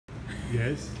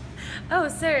Yes. Oh,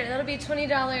 sir, that'll be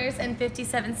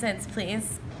 $20.57,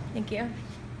 please. Thank you.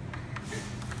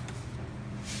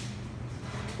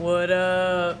 What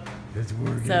up? It's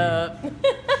working. What's up? Did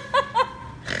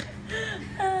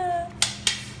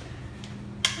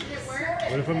it work?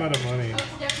 What if I'm out of money? Oh,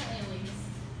 it's definitely a lease.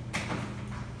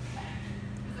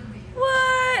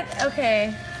 What?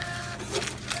 Okay.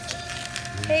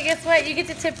 Hey, guess what? You get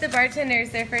to tip the bartenders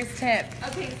their first tip.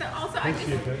 Okay, so also Thanks,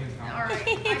 Shippet. alright,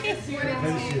 I just wanted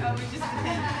Thanks, to, Shippet. we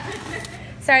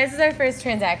just, Sorry, this is our first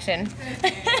transaction. yeah,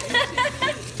 it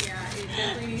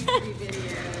definitely needs to be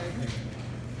videoed.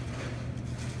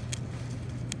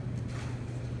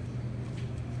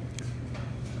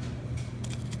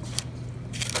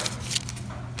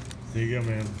 There you go,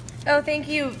 man. Oh, thank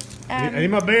you. I need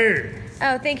my beer.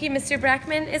 Oh, thank you, Mr.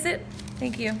 Brackman, is it?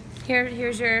 Thank you.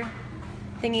 Here's your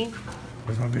thingy.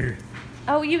 Where's my beer?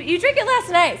 Oh, you drank it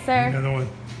last night, sir. Another one.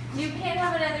 You can't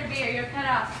have another beer. You're cut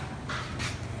off.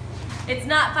 It's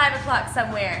not 5 o'clock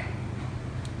somewhere.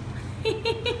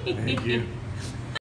 Thank you.